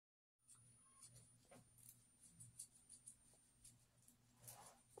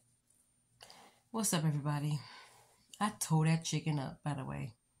What's up, everybody? I tore that chicken up, by the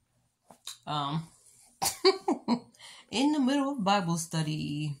way. Um, in the middle of Bible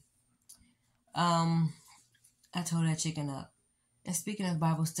study, um, I tore that chicken up. And speaking of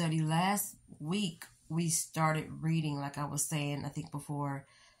Bible study, last week we started reading, like I was saying, I think before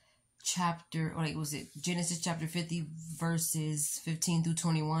Genesis chapter 50, verses 15 through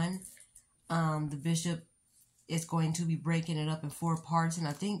 21. The bishop is going to be breaking it up in 4 parts, and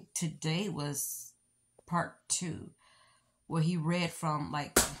I think today was part 2. Where he read from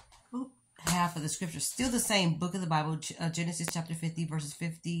half of the scripture. Still the same book of the Bible, Genesis chapter 50, verses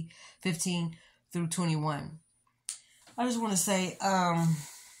 15 through 21. I just want to say,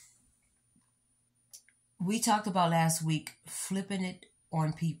 we talked about last week flipping it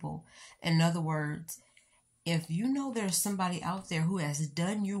on people. In other words, if you know there's somebody out there who has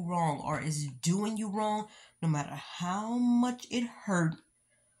done you wrong or is doing you wrong, no matter how much it hurt,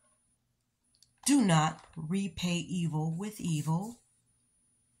 do not repay evil with evil.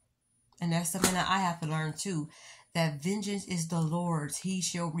 And that's something that I have to learn too. That vengeance is the Lord's. He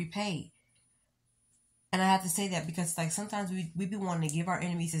shall repay. And I have to say that because sometimes we be wanting to give our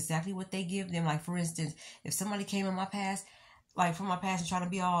enemies exactly what they give them. Like, for instance, if somebody came in my past, from my past and trying to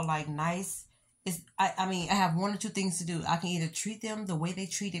be all nice, I have one or two things to do. I can either treat them the way they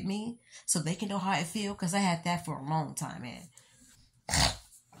treated me so they can know how I feel, because I had that for a long time, man.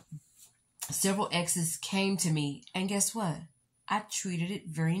 Several exes came to me, and guess what? I treated it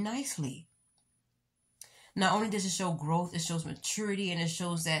very nicely. Not only does it show growth, it shows maturity, and it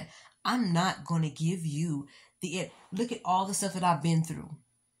shows that I'm not going to give you look at all the stuff that I've been through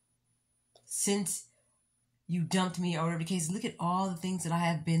since you dumped me or whatever the case. Look at all the things that I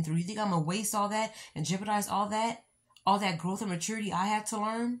have been through. You think I'm going to waste all that and jeopardize all that growth and maturity I had to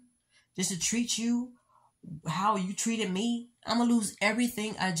learn just to treat you how you treated me? I'm going to lose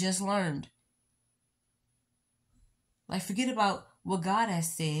everything I just learned. Forget about what God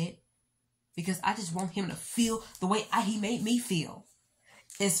has said, because I just want him to feel the way he made me feel.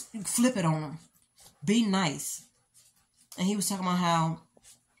 It's flip it on him. Be nice. And he was talking about how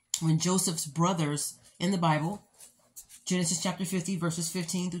when Joseph's brothers in the Bible, Genesis chapter 50, verses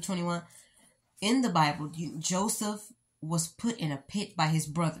 15 through 21, in the Bible, Joseph was put in a pit by his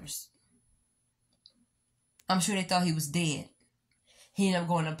brothers. I'm sure they thought he was dead. He ended up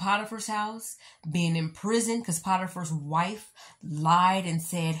going to Potiphar's house, being in prison because Potiphar's wife lied and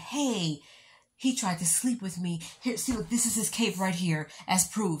said, hey, he tried to sleep with me. Here, see, look, this is his cape right here as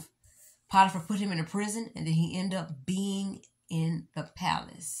proof. Potiphar put him in a prison, and then he ended up being in the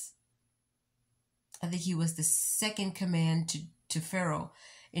palace. I think he was the second command to Pharaoh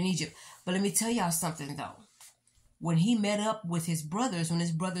in Egypt. But let me tell y'all something, though. When he met up with his brothers, when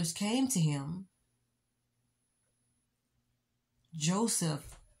his brothers came to him,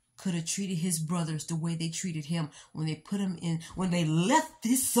 Joseph could have treated his brothers the way they treated him when they put him in, when they left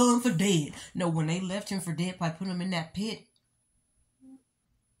his son for dead. No, when they left him for dead by putting him in that pit,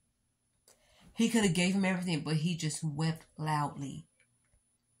 he could have gave him everything, but he just wept loudly.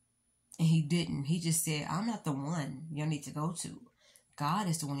 And he didn't. He just said, I'm not the one y'all need to go to. God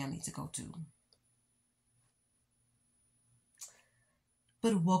is the one y'all need to go to.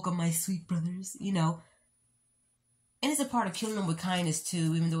 But welcome, my sweet brothers, And it's a part of killing them with kindness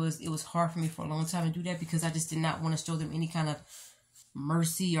too, even though it was hard for me for a long time to do that, because I just did not want to show them any kind of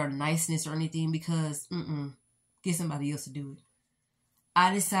mercy or niceness or anything, because get somebody else to do it.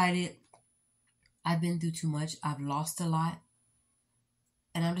 I decided I've been through too much. I've lost a lot.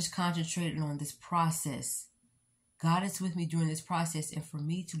 And I'm just concentrating on this process. God is with me during this process, and for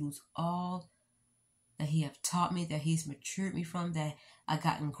me to lose all that he have taught me, that he's matured me from, that I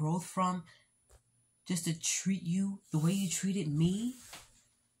gotten growth from, just to treat you the way you treated me?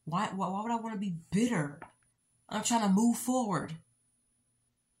 Why would I want to be bitter? I'm trying to move forward.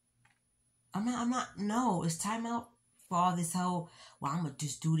 No, it's time out for all this whole, I'm going to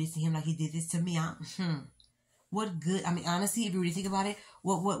just do this to him like he did this to me. What good? Honestly, if you really think about it,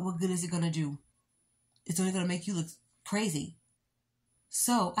 what good is it going to do? It's only going to make you look crazy.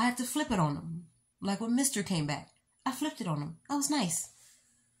 So I had to flip it on him. Like when Mr. came back, I flipped it on him. I was nice.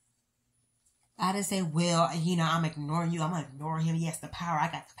 I didn't say, well, I'm ignoring you. I'm going to ignore him. Yes, the power.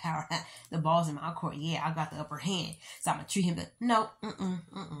 I got the power. The ball's in my court. Yeah, I got the upper hand. So I'm going to treat him no.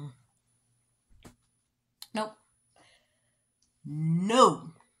 Nope. No.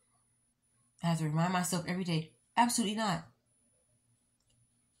 I have to remind myself every day. Absolutely not.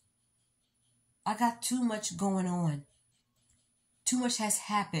 I got too much going on. Too much has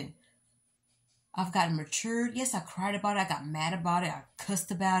happened. I've gotten matured. Yes, I cried about it. I got mad about it. I cussed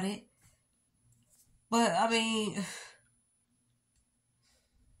about it. But,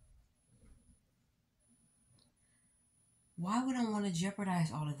 Why would I want to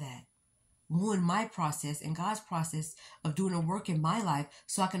jeopardize all of that? Ruin my process and God's process of doing the work in my life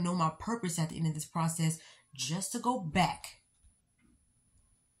so I can know my purpose at the end of this process just to go back.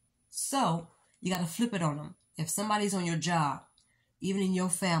 So you got to flip it on them. If somebody's on your job, even in your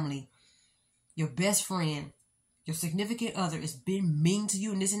family, your best friend, your significant other is being mean to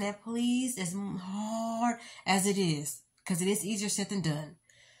you and this and that, please, as hard as it is, because it is easier said than done,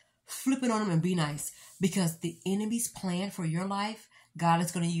 flip it on them and be nice, because the enemy's plan for your life, God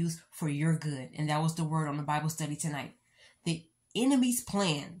is going to use for your good. And that was the word on the Bible study tonight. The enemy's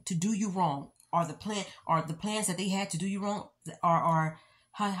plan to do you wrong, or the plans that they had to do you wrong, are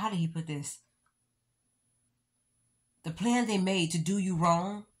how did he put this? The plan they made to do you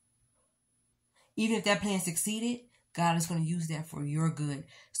wrong, even if that plan succeeded, God is going to use that for your good.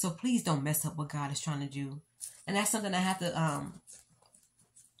 So please don't mess up what God is trying to do. And that's something I have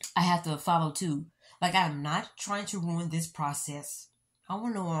to follow too. Like, I'm not trying to ruin this process. I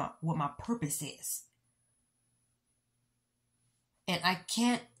want to know what my purpose is. And I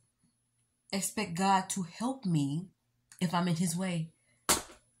can't expect God to help me if I'm in his way.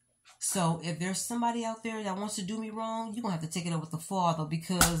 So if there's somebody out there that wants to do me wrong, you're going to have to take it up with the Father,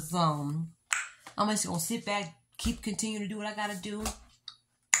 because I'm just going to sit back, continue to do what I got to do.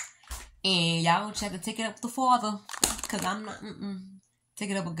 And y'all going to have to take it up with the Father, because I'm not,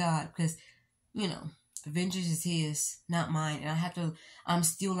 take it up with God, because, the vengeance is his, not mine. And I'm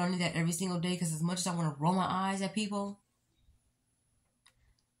still learning that every single day, because as much as I want to roll my eyes at people,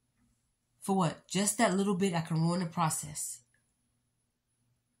 for what? Just that little bit, I can ruin the process.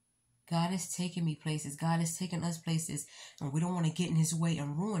 God is taking me places. God is taking us places. And we don't want to get in his way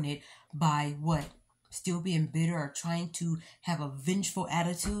and ruin it by what? Still being bitter or trying to have a vengeful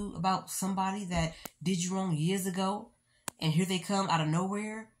attitude about somebody that did you wrong years ago. And here they come out of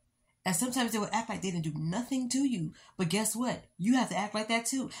nowhere. And sometimes they will act like they didn't do nothing to you. But guess what? You have to act like that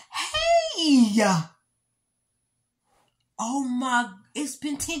too. Hey! Oh my, it's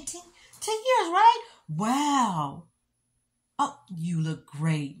been 10 years, right? Wow. Oh, you look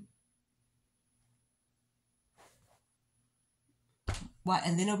great. Why?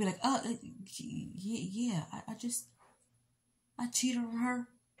 And then they'll be like, oh, yeah, I cheated on her.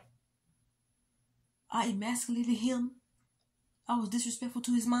 I emasculated him. I was disrespectful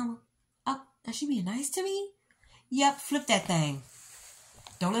to his mama. And she being nice to me? Yep, flip that thing.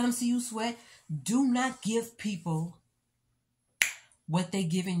 Don't let them see you sweat. Do not give people what they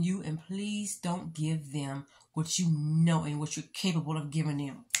giving you, and please don't give them what you know and what you're capable of giving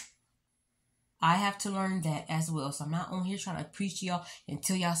them. I have to learn that as well. So I'm not on here trying to preach to y'all and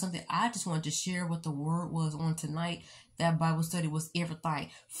tell y'all something. I just wanted to share what the word was on tonight. That Bible study was everything.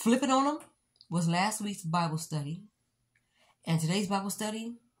 Flip it on them was last week's Bible study. And today's Bible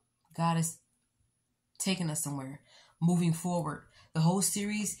study, God is taking us somewhere, moving forward. The whole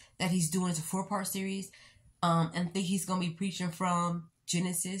series that he's doing is a 4-part series. And I think he's going to be preaching from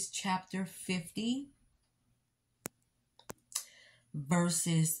Genesis chapter 50.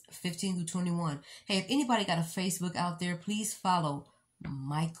 Verses 15 through 21. Hey, if anybody got a Facebook out there, please follow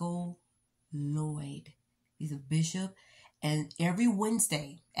Michael Lloyd. He's a bishop. And every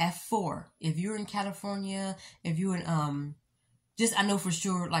Wednesday at 4, if you're in California, if you're in, I know for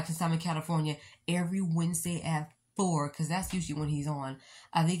sure, like since I'm in California, every Wednesday at 4, because that's usually when he's on.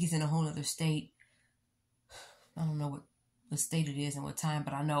 I think he's in a whole other state. I don't know what state it is and what time,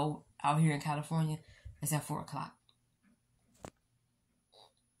 but I know out here in California, it's at 4 o'clock.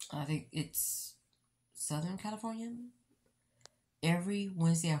 I think it's Southern California. Every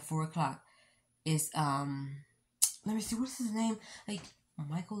Wednesday at 4 o'clock. It's, let me see, what's his name? Like,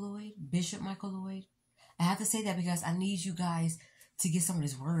 Michael Lloyd? Bishop Michael Lloyd? I have to say that because I need you guys to get some of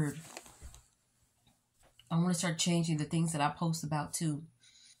this word. I want to start changing the things that I post about too.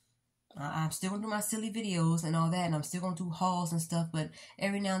 I'm still going to do my silly videos and all that, and I'm still going to do hauls and stuff, but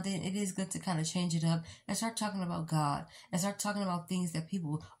every now and then it is good to kind of change it up and start talking about God and start talking about things that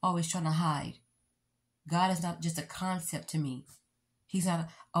people always trying to hide. God is not just a concept to me. He's not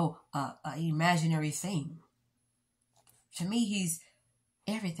an imaginary thing. To me, he's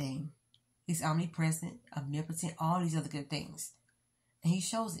everything. He's omnipresent, omnipotent, all these other good things. And he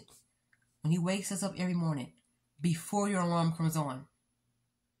shows it when he wakes us up every morning before your alarm comes on.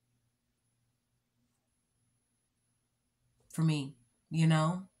 For me, And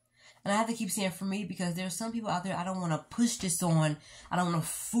I have to keep saying for me because there's some people out there I don't want to push this on. I don't want to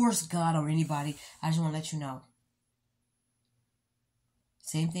force God on anybody. I just want to let you know.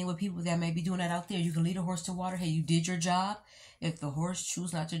 Same thing with people that may be doing that out there. You can lead a horse to water. Hey, you did your job. If the horse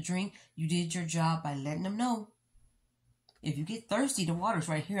chooses not to drink, you did your job by letting them know. If you get thirsty, the water's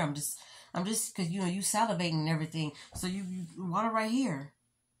right here. I'm just, because, you salivating and everything. So you water right here.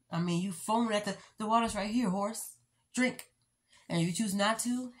 I mean, you foaming at the water's right here, horse. Drink. And if you choose not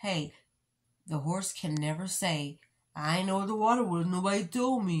to, hey, the horse can never say, I ain't know where the water was. Nobody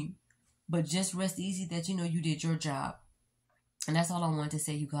told me. But just rest easy that you did your job. And that's all I wanted to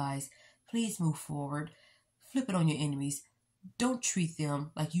say, you guys. Please move forward. Flip it on your enemies. Don't treat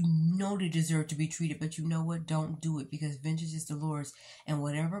them like they deserve to be treated. But you know what? Don't do it, because vengeance is the Lord's. And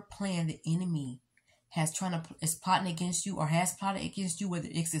whatever plan the enemy is plotting against you or has plotted against you, whether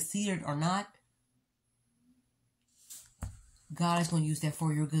it succeeded or not, God is going to use that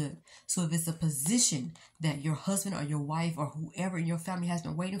for your good. So if it's a position that your husband or your wife or whoever in your family has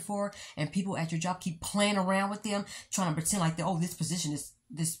been waiting for, and people at your job keep playing around with them, trying to pretend like, this position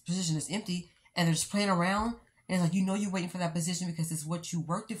is empty, and they're just playing around, and it's like, you're waiting for that position because it's what you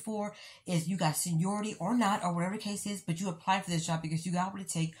worked it for, is you got seniority or not, or whatever the case is, but you applied for this job because you got what it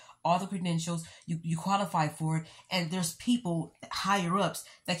take, all the credentials, you qualified for it, and there's people higher ups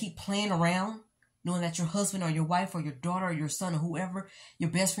that keep playing around, knowing that your husband or your wife or your daughter or your son or whoever, your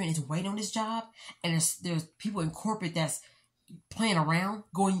best friend, is waiting on this job, and there's people in corporate that's playing around,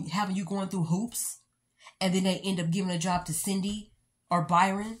 having you going through hoops, and then they end up giving a job to Cindy or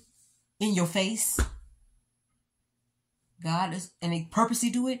Byron in your face. And they purposely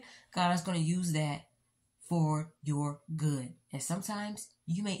do it, God is going to use that for your good. And sometimes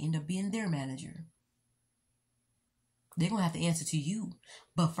you may end up being their manager. They're going to have to answer to you.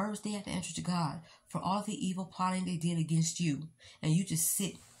 But first, they have to answer to God for all the evil plotting they did against you. And you just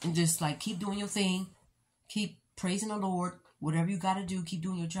sit and just keep doing your thing. Keep praising the Lord. Whatever you got to do, keep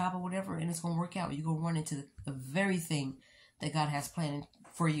doing your job or whatever. And it's going to work out. You're going to run into the very thing that God has planned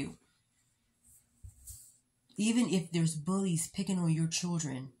for you. Even if there's bullies picking on your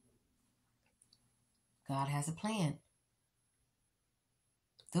children, God has a plan.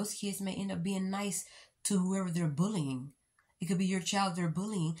 Those kids may end up being nice to whoever they're bullying. It could be your child they're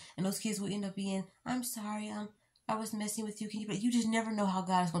bullying, and those kids will end up being, I'm sorry, I was messing with you. But you just never know how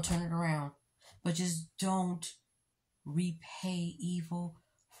God is going to turn it around. But just don't repay evil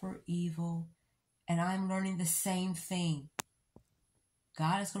for evil. And I'm learning the same thing.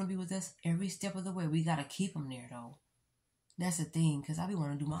 God is going to be with us every step of the way. We got to keep him there, though. That's the thing, because I be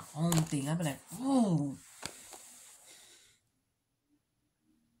wanting to do my own thing. I be like, oh.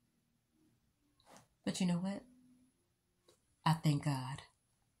 But you know what? I thank God.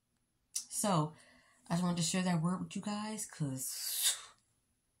 So, I just wanted to share that word with you guys, because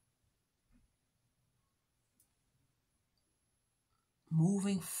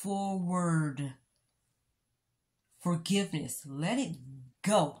moving forward, forgiveness, let it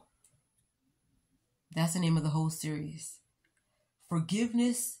go. That's the name of the whole series.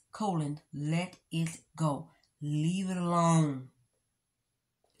 Forgiveness, let it go. Leave it alone.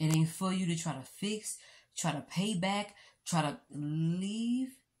 It ain't for you to try to fix, try to pay back, try to leave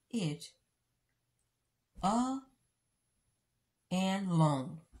it and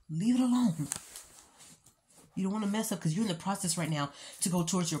alone. Leave it alone. You don't want to mess up because you're in the process right now to go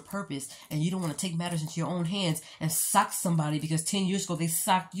towards your purpose, and you don't want to take matters into your own hands and sock somebody because 10 years ago they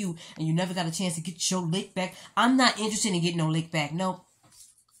socked you and you never got a chance to get your lick back. I'm not interested in getting no lick back. No.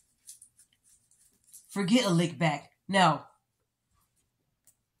 Forget a lick back. No.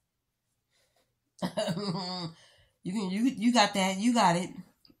 You got that. You got it.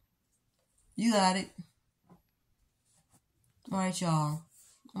 You got it. All right, y'all.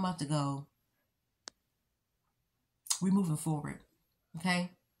 I'm about to go. We're moving forward. Okay?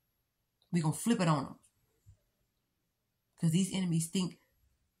 We're going to flip it on them. Because these enemies think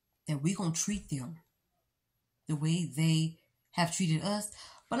that we're going to treat them the way they have treated us.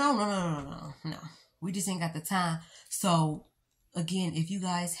 But no. We just ain't got the time. So, again, if you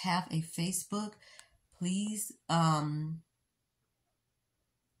guys have a Facebook, please,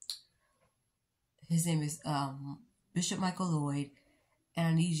 his name is Bishop Michael Lloyd, and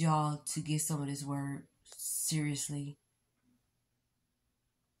I need y'all to get some of this word seriously.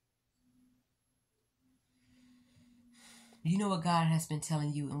 You know what God has been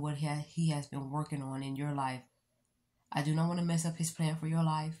telling you and what he has been working on in your life. I do not want to mess up his plan for your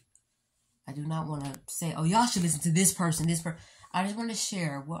life. I do not want to say, oh, y'all should listen to this person, I just want to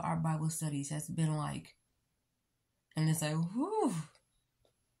share what our Bible studies has been like. And it's like, whew.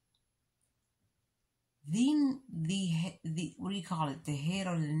 The what do you call it? The head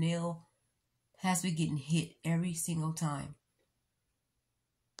or the nail has been getting hit every single time.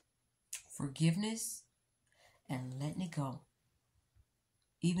 Forgiveness and letting it go.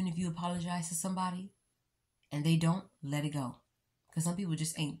 Even if you apologize to somebody and they don't, let it go. Because some people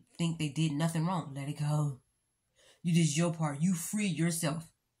just ain't think they did nothing wrong. Let it go. You did your part. You freed yourself.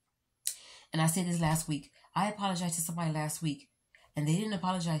 And I said this last week. I apologized to somebody last week, and they didn't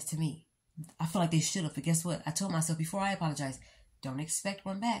apologize to me. I feel like they should have, but guess what? I told myself before I apologize, don't expect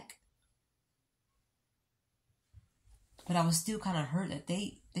one back. But I was still kind of hurt that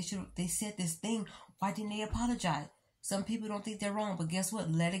they said this thing. Why didn't they apologize? Some people don't think they're wrong, but guess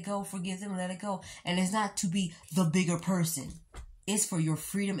what? Let it go. Forgive them. Let it go. And it's not to be the bigger person. It's for your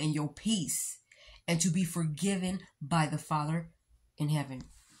freedom and your peace, and to be forgiven by the Father in heaven.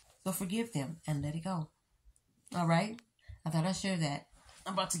 So forgive them and let it go. All right? I thought I'd share that.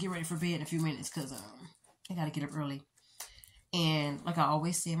 I'm about to get ready for bed in a few minutes because I got to get up early. And like I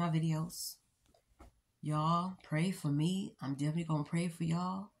always say in my videos, y'all pray for me. I'm definitely going to pray for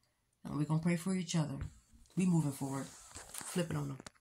y'all. And we're going to pray for each other. We moving forward. Flipping on them.